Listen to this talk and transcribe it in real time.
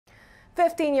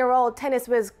15-year-old tennis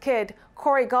whiz kid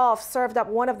Cori Gauff served up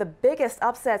one of the biggest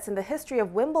upsets in the history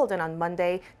of Wimbledon on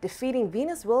Monday, defeating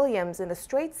Venus Williams in the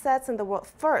straight sets in the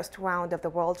first round of the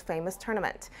world-famous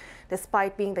tournament.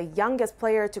 Despite being the youngest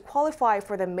player to qualify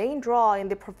for the main draw in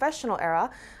the professional era,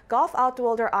 Gauff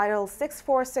outdueled her idol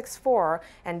 6-4, 6-4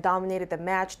 and dominated the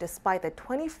match despite the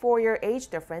 24-year age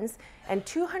difference and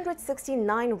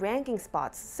 269 ranking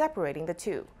spots separating the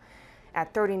two.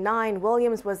 At 39,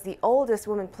 Williams was the oldest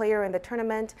woman player in the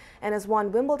tournament and has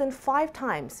won Wimbledon 5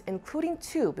 times, including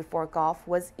 2 before Gauff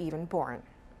was even born.